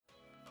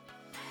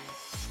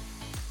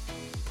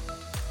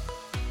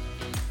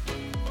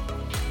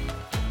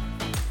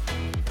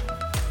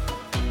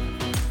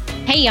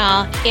Hey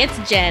y'all,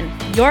 it's Jen,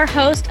 your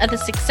host of the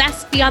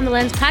Success Beyond the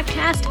Lens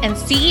podcast and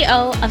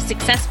CEO of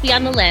Success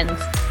Beyond the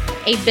Lens,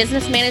 a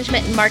business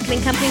management and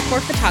marketing company for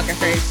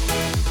photographers.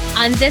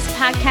 On this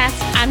podcast,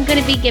 I'm going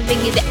to be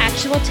giving you the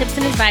actual tips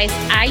and advice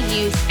I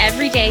use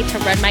every day to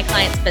run my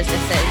clients'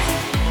 businesses.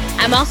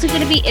 I'm also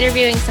going to be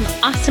interviewing some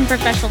awesome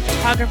professional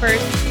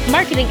photographers,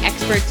 marketing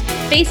experts,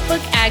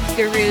 Facebook ad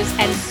gurus,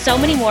 and so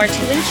many more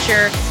to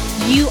ensure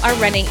you are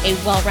running a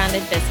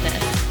well-rounded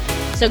business.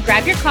 So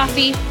grab your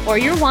coffee or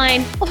your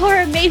wine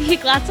or maybe a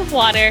glass of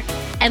water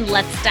and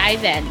let's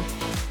dive in.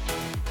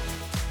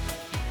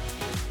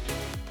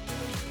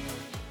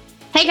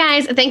 Hey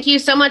guys, thank you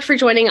so much for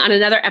joining on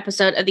another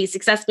episode of the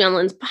Success Beyond the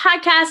Lens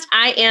podcast.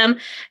 I am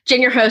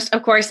Jen, your host,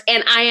 of course,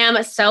 and I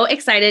am so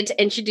excited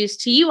to introduce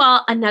to you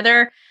all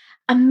another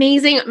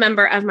amazing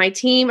member of my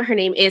team. Her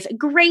name is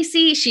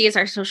Gracie. She is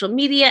our social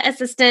media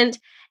assistant.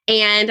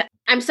 And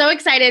I'm so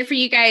excited for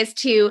you guys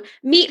to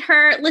meet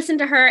her, listen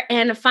to her,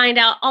 and find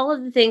out all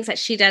of the things that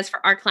she does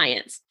for our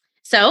clients.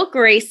 So,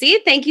 Gracie,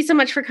 thank you so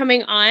much for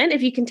coming on.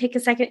 If you can take a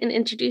second and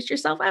introduce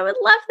yourself, I would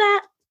love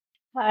that.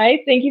 Hi,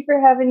 thank you for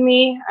having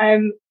me.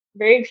 I'm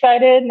very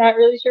excited, not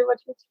really sure what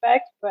to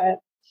expect, but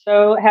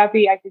so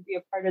happy I could be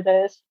a part of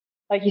this.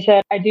 Like you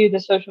said, I do the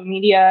social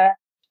media,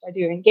 I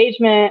do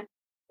engagement,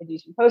 I do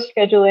some post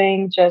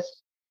scheduling,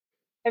 just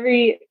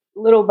every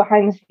little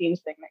behind the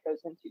scenes thing that goes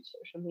into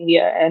social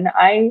media. And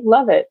I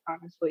love it,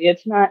 honestly.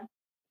 It's not,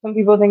 some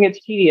people think it's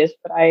tedious,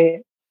 but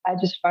I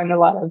just find a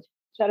lot of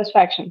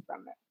satisfaction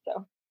from it.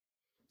 So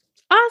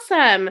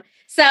awesome.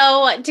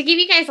 So to give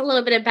you guys a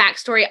little bit of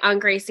backstory on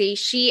Gracie,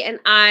 she and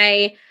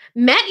I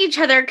met each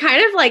other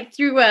kind of like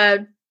through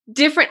a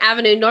different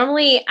avenue.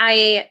 Normally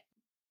I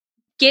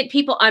get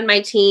people on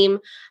my team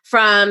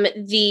from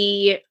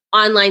the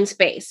online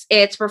space.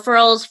 It's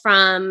referrals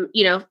from,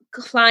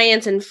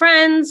 clients and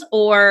friends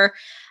or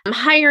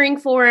hiring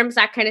forums,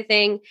 that kind of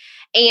thing.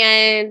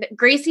 And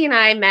Gracie and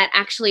I met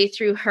actually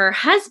through her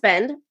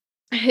husband,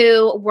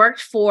 who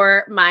worked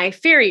for my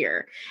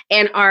farrier.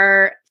 And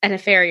a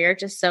farrier,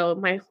 just so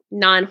my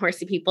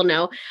non-horsey people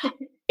know,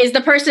 is the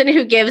person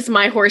who gives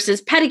my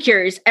horses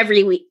pedicures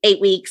every week,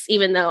 8 weeks,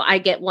 even though I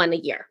get one a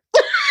year.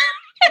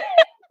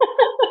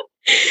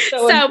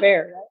 So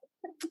unfair.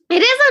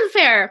 It is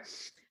unfair.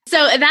 So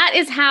that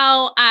is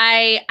how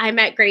I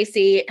met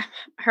Gracie.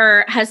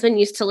 Her husband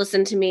used to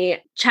listen to me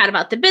chat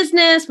about the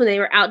business when they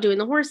were out doing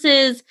the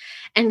horses.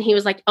 And he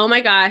was like, oh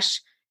my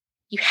gosh,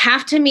 you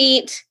have to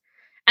meet,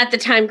 at the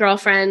time,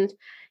 girlfriend.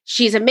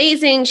 She's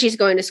amazing. She's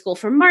going to school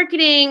for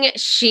marketing.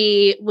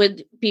 She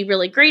would be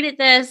really great at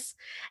this.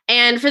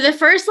 And for the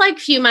first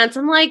few months,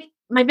 I'm like,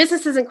 my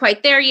business isn't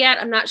quite there yet.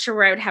 I'm not sure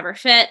where I would have her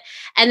fit.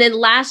 And then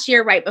last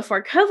year, right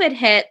before COVID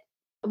hit,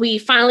 we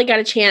finally got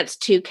a chance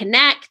to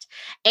connect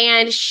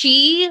and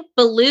she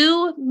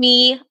blew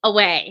me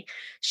away.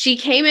 She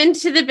came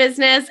into the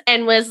business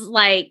and was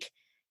like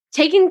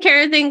taking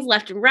care of things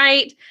left and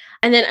right.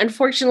 And then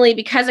unfortunately,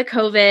 because of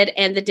COVID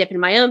and the dip in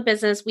my own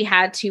business, we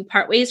had to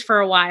part ways for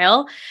a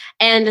while.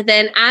 And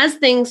then as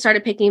things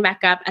started picking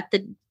back up at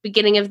the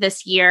beginning of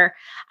this year,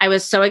 I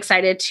was so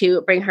excited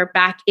to bring her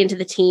back into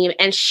the team.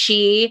 And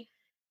she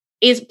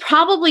is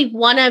probably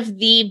one of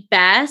the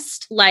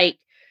best,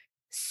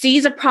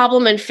 sees a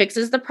problem and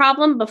fixes the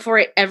problem before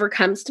it ever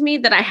comes to me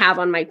that I have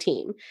on my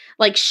team.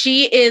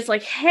 She is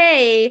like,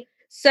 hey,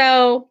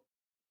 so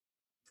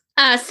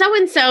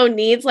so-and-so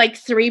needs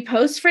 3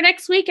 posts for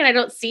next week and I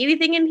don't see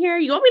anything in here.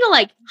 You want me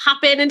to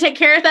hop in and take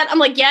care of that? I'm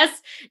like, yes,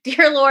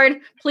 dear Lord,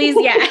 please.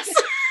 Yes.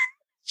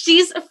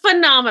 She's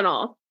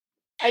phenomenal.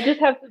 I just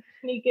have to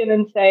sneak in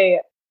and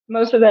say,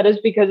 most of that is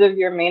because of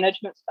your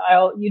management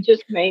style. You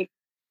just make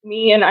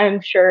me, and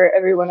I'm sure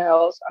everyone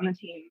else on the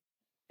team,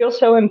 feel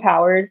so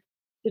empowered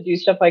to do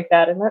stuff like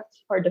that. And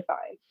that's hard to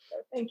find. So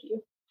thank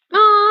you.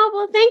 Oh,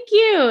 well, thank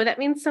you. That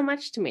means so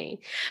much to me.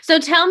 So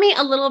tell me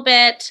a little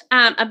bit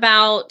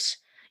about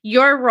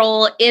your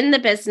role in the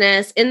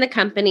business, in the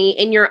company,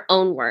 in your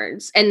own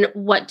words, and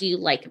what do you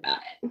like about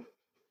it?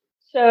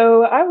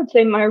 So I would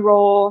say my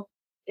role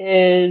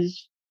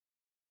is,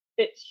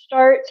 it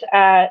starts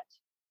at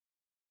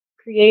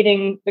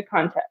creating the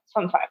content.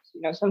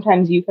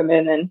 Sometimes you come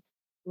in and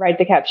write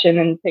the caption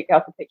and pick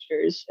out the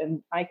pictures,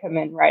 and I come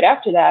in right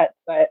after that.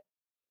 But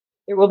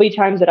there will be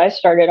times that I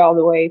started all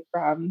the way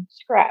from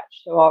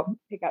scratch. So I'll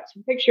pick out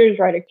some pictures,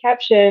 write a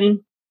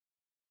caption.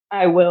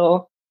 I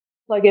will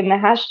plug in the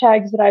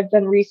hashtags that I've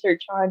done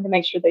research on to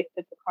make sure they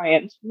fit the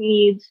client's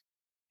needs.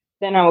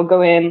 Then I will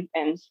go in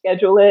and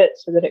schedule it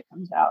so that it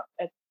comes out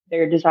at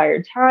their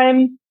desired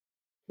time.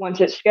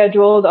 Once it's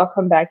scheduled, I'll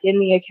come back in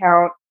the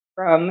account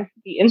from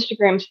the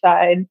Instagram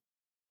side,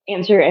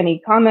 answer any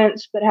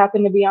comments that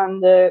happen to be on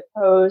the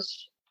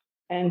post.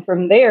 And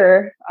from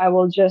there, I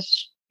will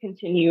just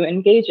continue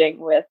engaging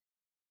with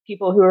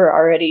people who are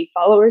already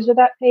followers of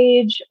that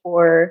page,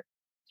 or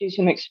do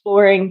some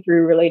exploring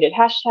through related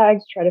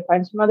hashtags, try to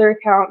find some other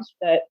accounts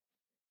that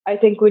I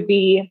think would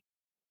be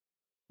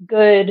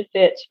good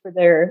fits for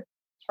their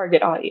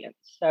target audience.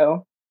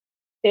 So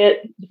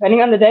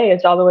depending on the day,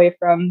 it's all the way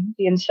from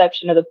the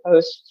inception of the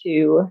post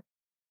to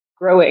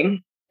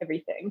growing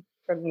everything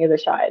from the other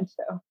side.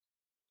 So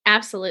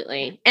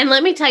absolutely. And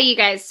let me tell you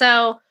guys,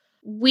 so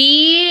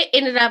we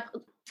ended up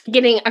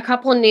getting a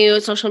couple new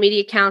social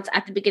media accounts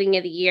at the beginning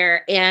of the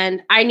year.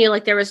 And I knew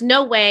like there was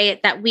no way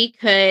that we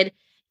could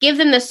give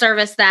them the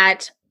service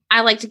that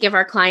I like to give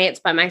our clients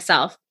by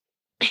myself,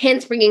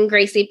 hence bringing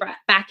Gracie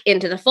back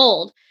into the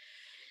fold.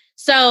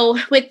 So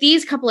with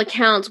these couple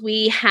accounts,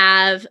 we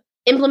have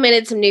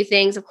implemented some new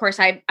things. Of course,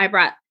 I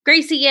brought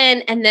Gracie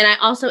in, and then I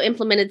also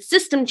implemented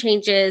system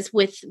changes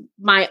with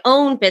my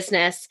own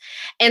business.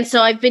 And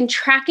so I've been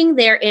tracking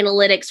their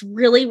analytics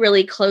really,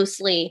 really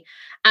closely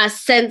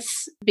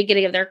since the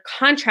beginning of their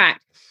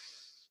contract.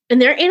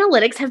 And their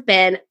analytics have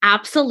been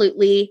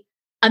absolutely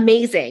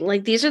amazing.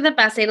 Like these are the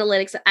best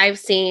analytics that I've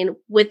seen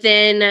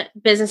within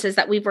businesses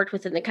that we've worked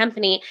with in the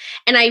company.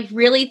 And I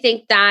really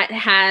think that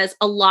has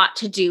a lot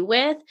to do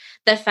with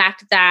the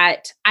fact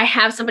that I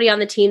have somebody on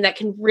the team that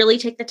can really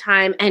take the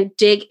time and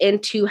dig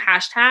into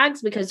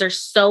hashtags because they're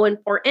so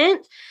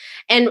important.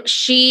 And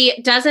she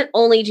doesn't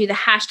only do the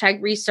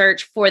hashtag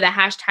research for the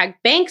hashtag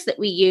banks that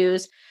we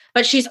use,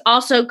 but she's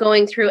also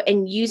going through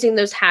and using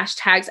those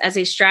hashtags as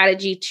a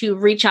strategy to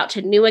reach out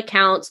to new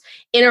accounts,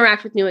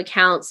 interact with new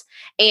accounts,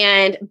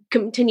 and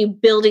continue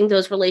building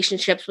those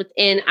relationships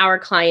within our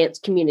clients'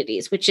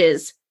 communities, which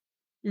is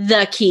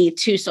the key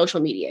to social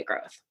media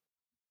growth.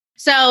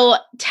 So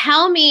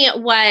tell me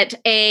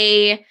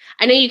I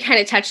know you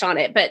kind of touched on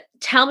it, but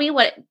tell me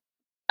what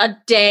a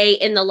day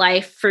in the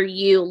life for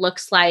you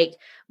looks like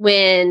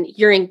when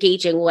you're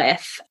engaging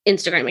with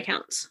Instagram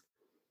accounts.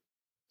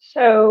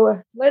 So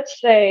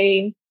let's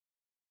say,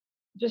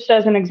 just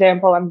as an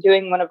example, I'm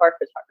doing one of our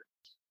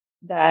photographers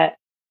that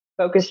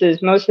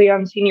focuses mostly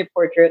on senior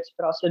portraits,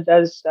 but also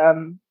does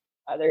some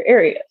other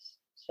areas.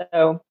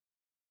 So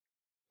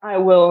I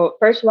will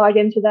first log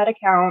into that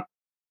account,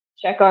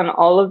 check on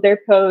all of their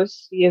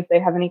posts, see if they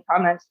have any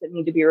comments that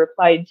need to be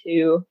replied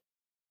to.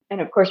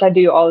 And of course, I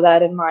do all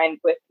that in mind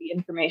with the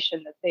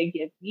information that they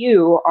give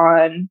you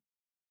on,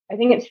 I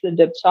think it's the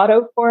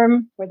Dipsato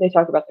form, where they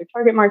talk about their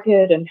target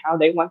market and how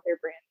they want their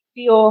brand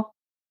feel.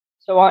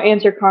 So I'll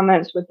answer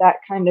comments with that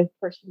kind of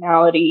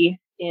personality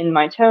in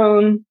my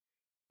tone.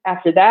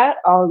 After that,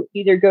 I'll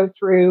either go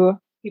through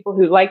people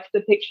who liked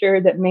the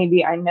picture that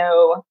maybe I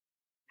know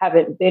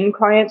haven't been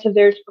clients of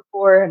theirs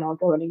before, and I'll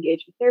go and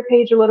engage with their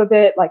page a little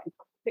bit, like a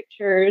couple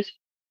pictures.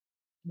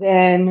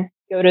 Then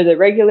go to the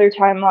regular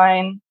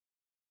timeline,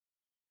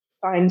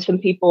 find some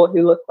people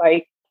who look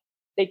like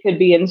they could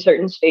be in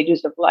certain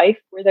stages of life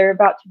where they're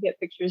about to get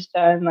pictures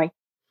done, like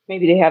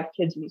maybe they have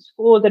kids in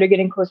school that are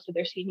getting close to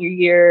their senior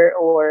year,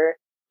 or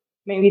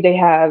maybe they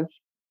have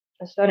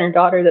a son or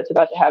daughter that's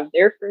about to have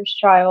their first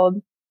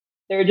child.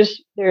 There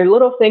are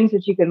little things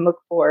that you can look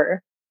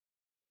for.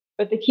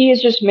 But the key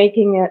is just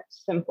making it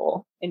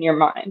simple in your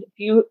mind. If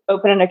you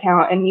open an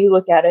account and you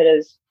look at it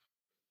as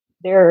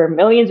there are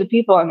millions of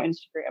people on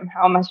Instagram,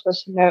 how am I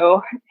supposed to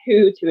know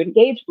who to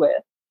engage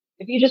with?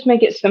 If you just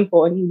make it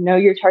simple and you know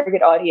your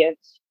target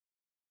audience,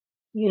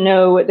 you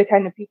know the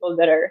kind of people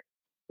that are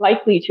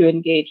likely to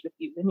engage with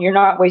you, then you're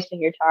not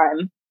wasting your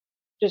time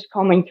just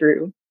combing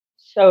through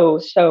so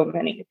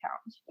many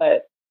accounts.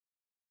 But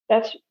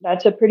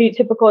that's a pretty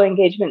typical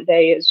engagement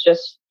day, is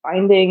just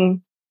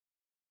finding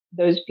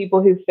those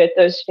people who fit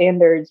those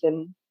standards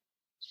and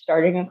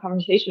starting a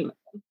conversation with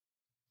them.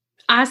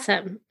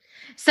 Awesome.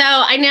 So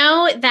I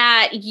know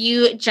that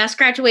you just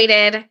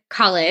graduated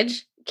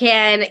college.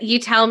 Can you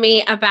tell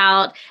me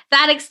about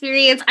that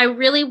experience? I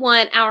really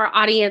want our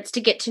audience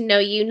to get to know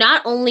you,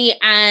 not only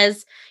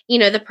as,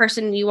 the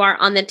person you are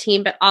on the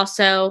team, but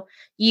also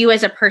you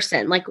as a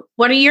person. Like,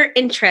 what are your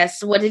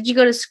interests? What did you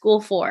go to school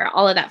for?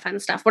 All of that fun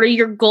stuff. What are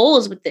your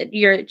goals with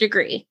your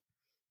degree?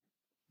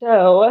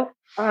 So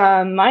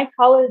my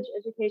college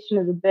education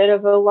is a bit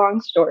of a long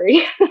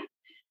story.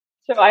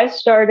 So I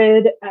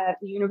started at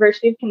the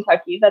University of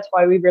Kentucky. That's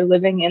why we were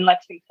living in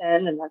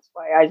Lexington, and that's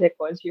why Isaac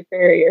was your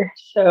farrier.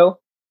 So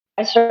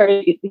I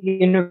started at the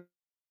University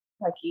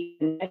of Kentucky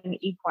in an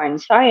equine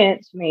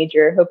science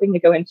major, hoping to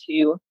go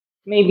into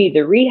maybe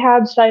the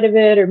rehab side of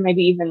it, or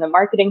maybe even the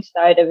marketing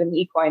side of an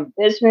equine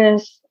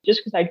business, just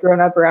because I'd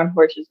grown up around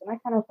horses. And I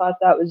kind of thought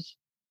that was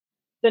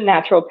the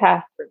natural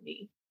path for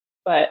me.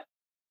 But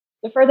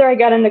the further I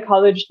got into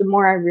college, the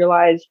more I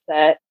realized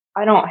that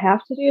I don't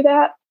have to do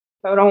that.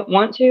 If I don't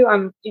want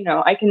to,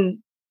 I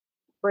can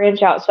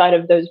branch outside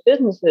of those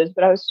businesses,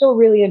 but I was still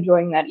really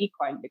enjoying that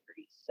equine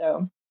degree.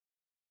 So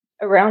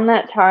around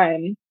that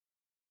time,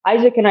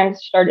 Isaac and I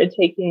started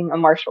taking a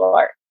martial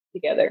art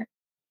together.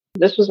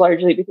 This was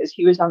largely because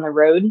he was on the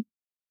road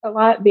a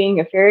lot being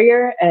a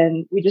farrier,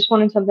 and we just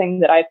wanted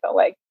something that I felt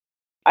like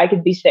I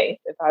could be safe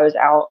if I was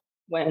out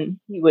when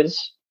he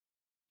was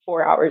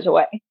 4 hours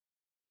away.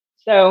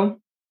 So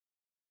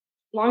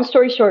long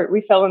story short, we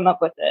fell in love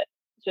with it,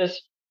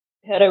 just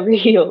head over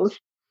heels.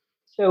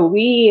 So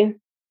we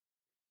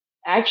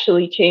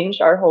actually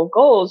changed our whole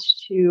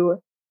goals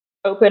to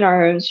open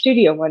our own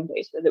studio one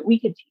day so that we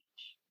could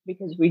teach,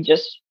 because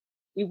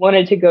we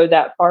wanted to go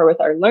that far with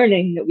our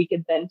learning that we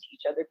could then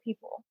teach other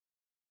people.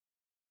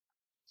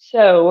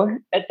 So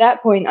at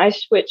that point, I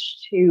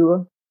switched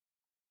to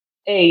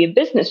a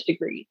business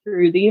degree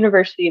through the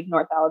University of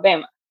North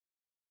Alabama.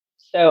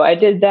 So I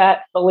did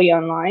that fully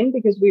online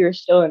because we were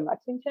still in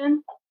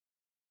Lexington.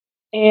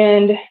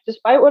 And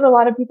despite what a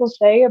lot of people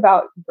say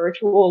about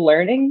virtual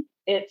learning,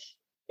 it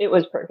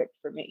was perfect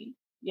for me.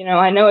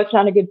 I know it's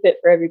not a good fit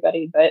for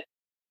everybody, but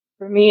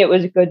for me, it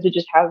was good to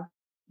just have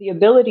the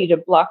ability to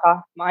block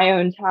off my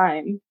own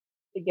time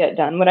to get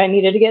done what I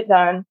needed to get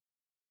done.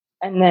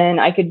 And then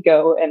I could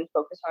go and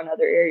focus on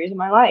other areas of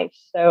my life.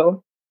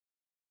 So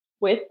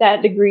with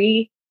that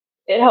degree,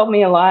 it helped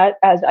me a lot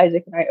as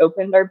Isaac and I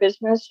opened our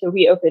business. So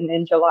we opened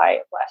in July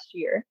of last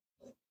year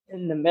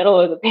in the middle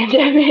of the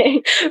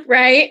pandemic.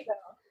 Right. So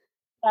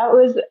that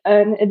was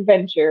an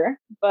adventure,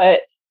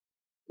 but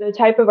the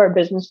type of our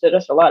business did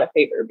us a lot of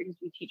favor because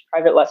we teach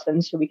private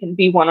lessons. So we can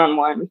be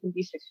one-on-one, we can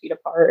be 6 feet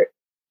apart.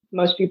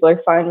 Most people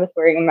are fine with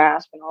wearing a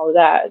mask and all of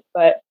that.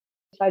 But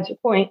besides the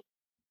point,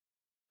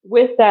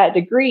 with that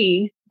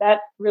degree, that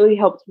really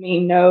helped me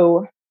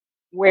know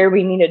where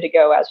we needed to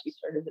go as we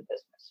started the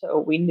business. So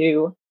we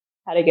knew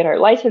how to get our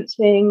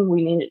licensing.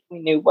 We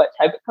knew what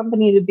type of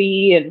company to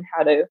be and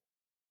how to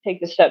take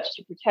the steps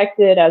to protect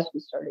it as we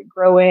started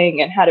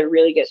growing and how to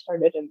really get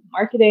started in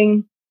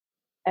marketing.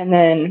 And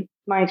then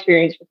my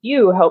experience with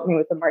you helped me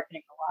with the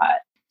marketing a lot.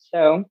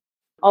 So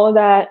all of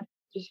that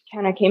just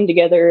kind of came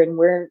together, and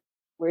we're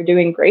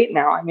doing great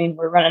now. I mean,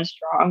 we're running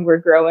strong. We're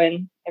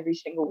growing every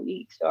single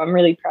week. So I'm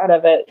really proud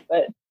of it.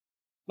 But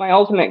my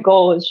ultimate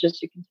goal is just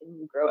to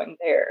continue growing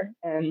there.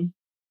 And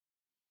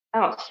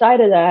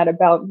outside of that,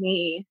 about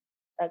me,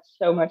 that's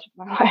so much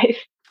of my life.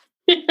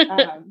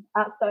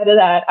 Outside of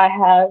that, I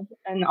have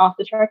an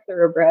off-the-track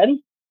thoroughbred.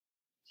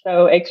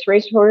 So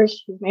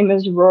ex-racehorse, his name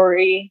is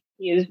Rory.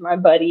 He is my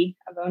buddy.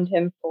 I've owned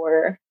him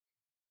for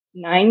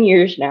 9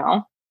 years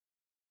now.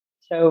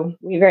 So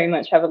we very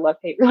much have a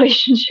love-hate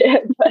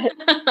relationship. But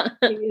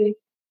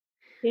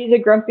he's a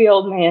grumpy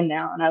old man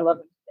now, and I love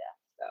him to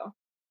death. So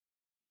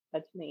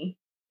that's me.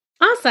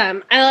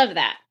 Awesome. I love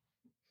that.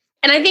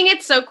 And I think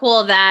it's so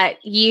cool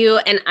that you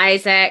and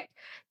Isaac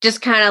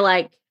just kind of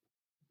like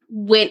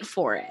went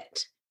for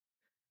it.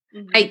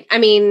 Mm-hmm. I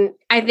mean,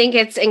 I think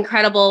it's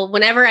incredible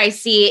whenever I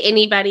see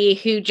anybody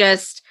who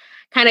just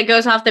kind of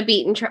goes off the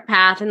beaten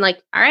path and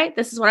like, all right,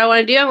 this is what I want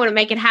to do. I want to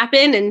make it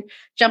happen and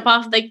jump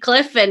off the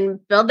cliff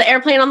and build the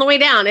airplane on the way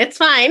down. It's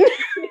fine.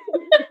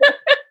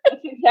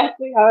 That's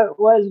exactly how it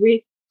was.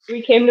 We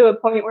came to a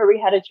point where we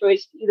had a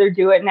choice to either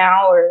do it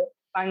now or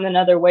find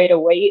another way to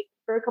wait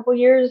for a couple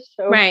years.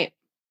 So right.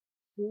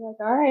 We're like,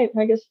 all right,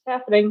 I guess it's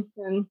happening.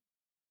 And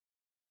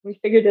we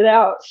figured it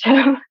out.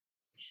 So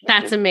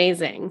that's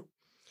amazing.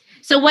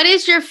 So what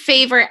is your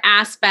favorite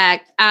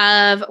aspect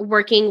of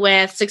working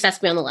with Success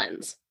Beyond the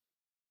Lens?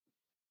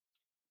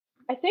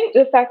 I think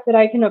the fact that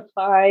I can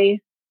apply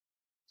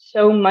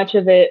so much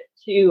of it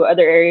to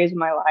other areas of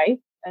my life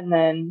and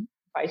then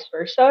vice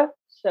versa.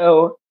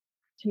 So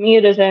to me,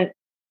 it isn't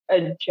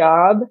a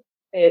job.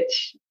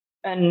 It's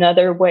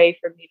another way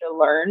for me to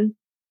learn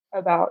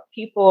about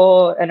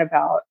people and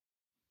about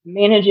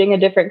managing a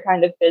different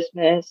kind of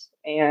business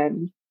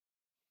and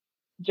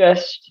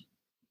just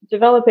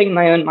developing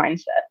my own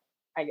mindset,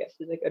 I guess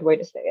is a good way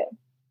to say it.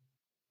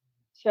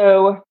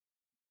 So,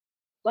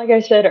 like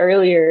I said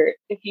earlier,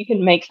 if you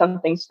can make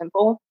something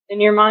simple in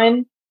your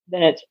mind,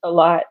 then it's a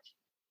lot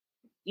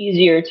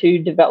easier to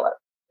develop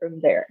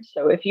from there.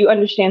 So if you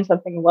understand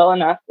something well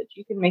enough that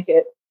you can make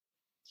it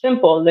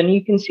simple, then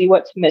you can see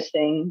what's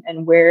missing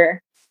and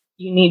where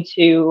you need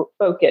to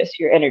focus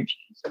your energy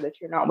so that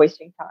you're not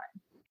wasting time.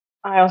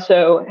 I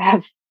also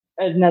have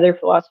another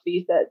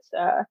philosophy that's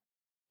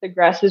the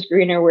grass is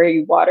greener where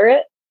you water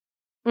it.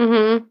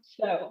 Mm-hmm.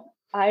 So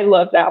I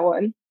love that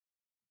one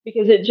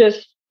because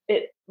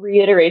it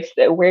reiterates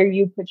that where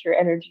you put your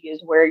energy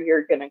is where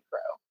you're going to grow.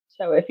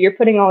 So if you're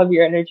putting all of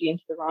your energy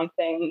into the wrong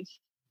things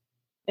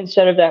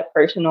instead of that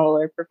personal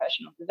or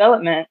professional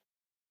development,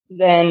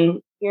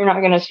 then you're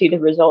not going to see the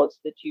results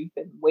that you've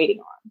been waiting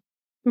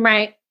on.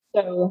 Right.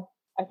 So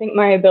I think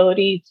my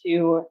ability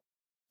to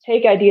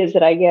take ideas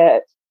that I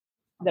get,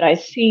 that I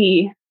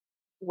see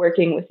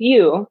working with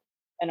you,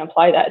 and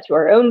apply that to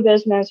our own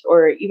business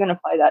or even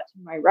apply that to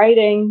my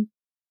writing,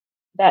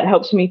 that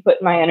helps me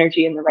put my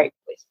energy in the right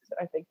places.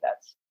 I think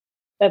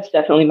that's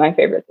definitely my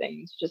favorite thing.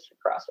 It's just the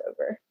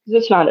crossover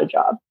because it's not a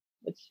job.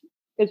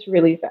 It's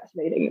really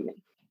fascinating to me.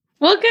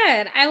 Well,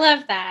 good. I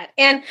love that.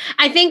 And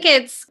I think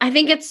it's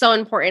so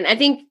important. I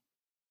think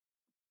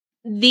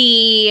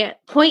the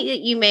point that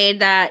you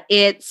made that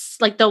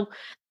it's like the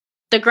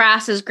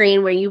grass is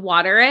green where you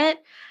water it.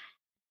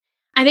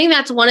 I think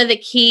that's one of the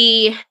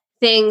key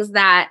things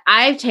that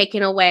I've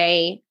taken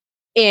away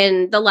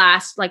in the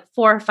last like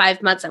 4 or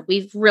 5 months that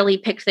we've really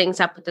picked things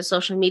up with the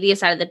social media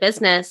side of the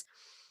business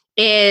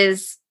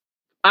is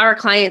our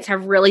clients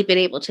have really been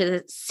able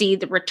to see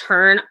the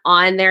return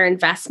on their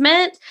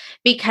investment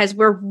because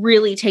we're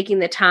really taking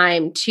the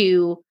time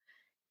to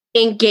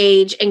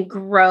engage and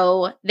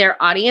grow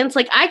their audience.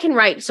 Like I can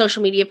write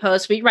social media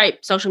posts. We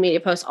write social media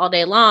posts all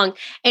day long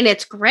and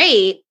it's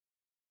great.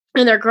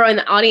 and they're growing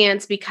the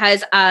audience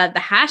because of the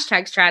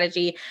hashtag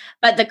strategy.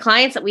 But the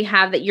clients that we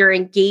have that you're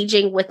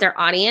engaging with their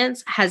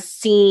audience has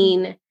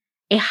seen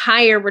a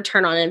higher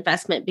return on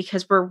investment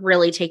because we're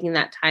really taking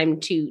that time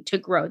to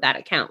grow that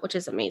account, which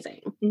is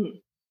amazing. Mm-hmm.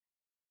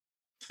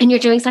 And you're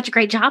doing such a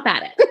great job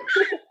at it.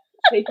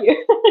 Thank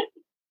you.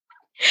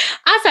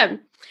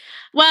 Awesome.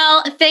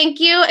 Well, thank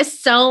you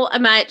so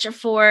much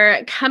for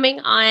coming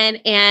on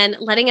and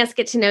letting us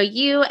get to know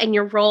you and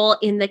your role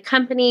in the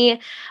company.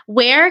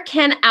 Where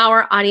can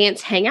our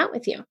audience hang out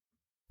with you?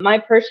 My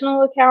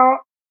personal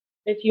account,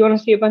 if you want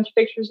to see a bunch of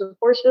pictures of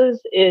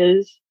horses,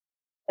 is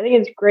I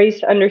think it's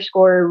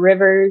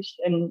Grace_Rivers,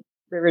 and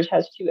Rivers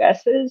has 2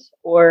 S's.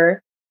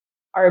 Or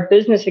our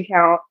business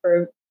account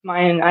for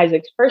mine and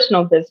Isaac's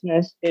personal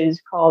business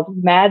is called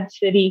Mad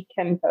City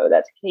Kenpo.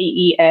 That's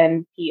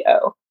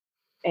KENPO.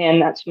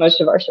 And that's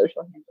most of our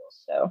social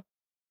handles. So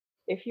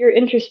if you're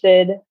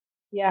interested,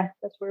 yeah,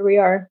 that's where we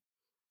are.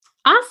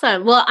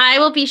 Awesome. Well, I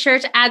will be sure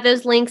to add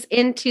those links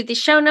into the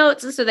show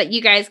notes so that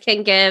you guys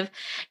can give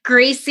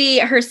Gracie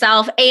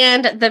herself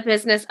and the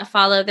business a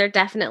follow. They're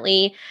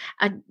definitely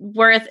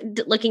worth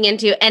looking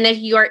into. And if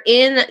you are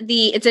in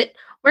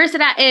where is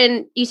it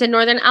at you said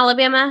Northern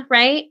Alabama,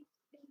 right?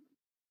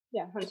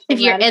 Yeah. If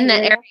you're in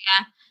that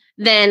area,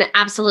 then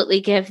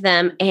absolutely give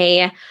them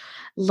a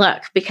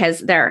look because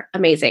they're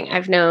amazing.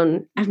 I've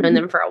known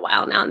them for a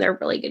while now and they're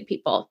really good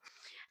people.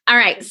 All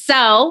right.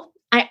 So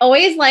I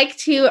always like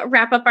to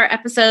wrap up our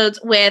episodes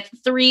with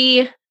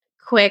 3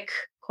 quick,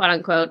 quote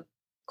unquote,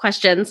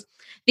 questions.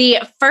 The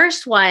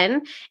first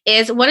one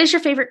is, what is your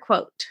favorite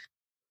quote?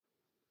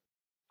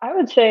 I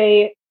would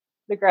say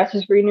the grass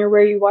is greener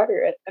where you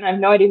water it. And I have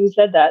no idea who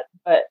said that,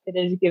 but it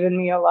has given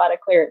me a lot of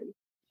clarity.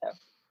 So.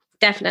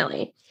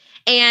 Definitely.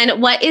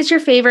 And what is your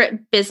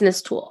favorite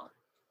business tool?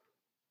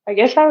 I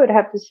guess I would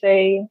have to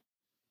say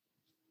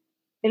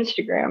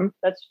Instagram.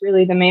 That's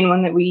really the main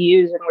one that we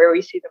use and where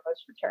we see the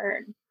most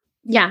return.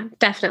 Yeah,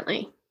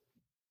 definitely.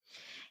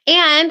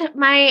 And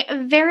my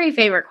very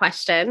favorite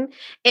question,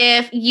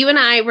 if you and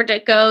I were to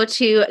go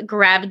to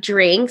grab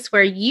drinks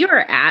where you're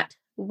at,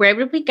 where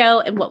would we go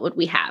and what would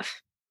we have?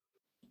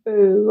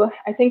 Ooh,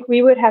 I think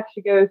we would have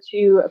to go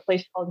to a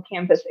place called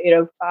Campus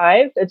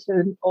 805. It's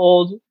an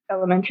old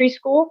elementary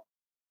school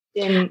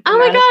in oh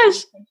my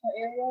gosh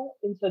area.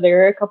 And so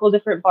there are a couple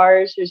different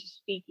bars. There's a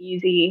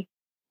speakeasy.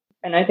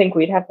 And I think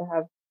we'd have to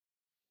have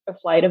a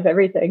flight of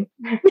everything.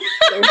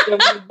 There's so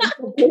many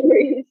different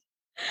breweries.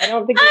 I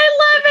don't think I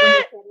love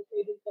it.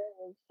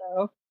 There,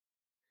 so.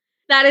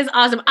 That is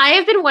awesome. I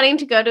have been wanting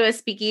to go to a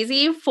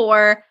speakeasy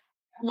for,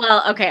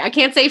 well, okay, I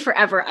can't say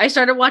forever. I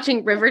started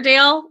watching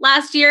Riverdale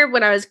last year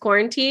when I was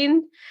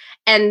quarantined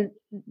and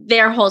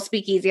their whole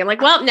speakeasy. I'm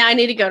like, well, now I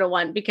need to go to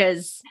one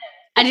because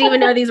I didn't even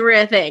know these were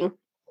a thing.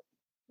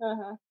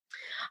 Uh-huh.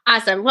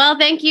 Awesome. Well,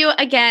 thank you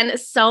again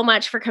so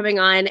much for coming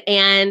on.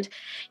 And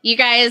you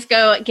guys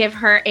go give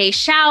her a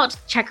shout,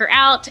 check her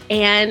out,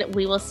 and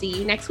we will see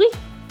you next week.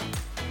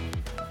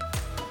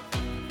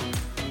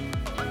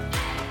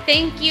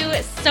 Thank you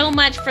so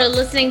much for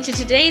listening to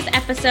today's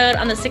episode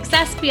on the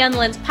Success Beyond the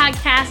Lens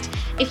podcast.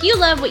 If you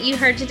love what you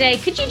heard today,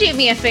 could you do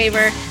me a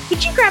favor?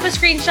 Could you grab a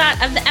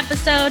screenshot of the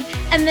episode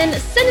and then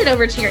send it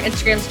over to your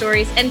Instagram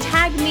stories and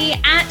tag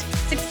me at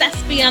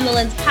Success Beyond the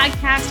Lens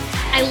podcast?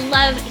 I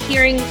love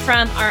hearing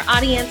from our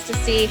audience to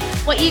see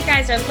what you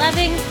guys are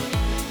loving.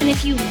 And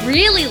if you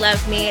really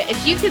love me,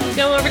 if you could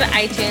go over to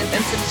iTunes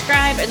and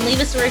subscribe and leave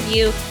us a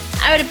review,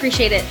 I would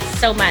appreciate it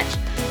so much.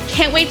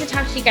 Can't wait to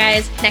talk to you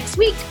guys next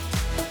week.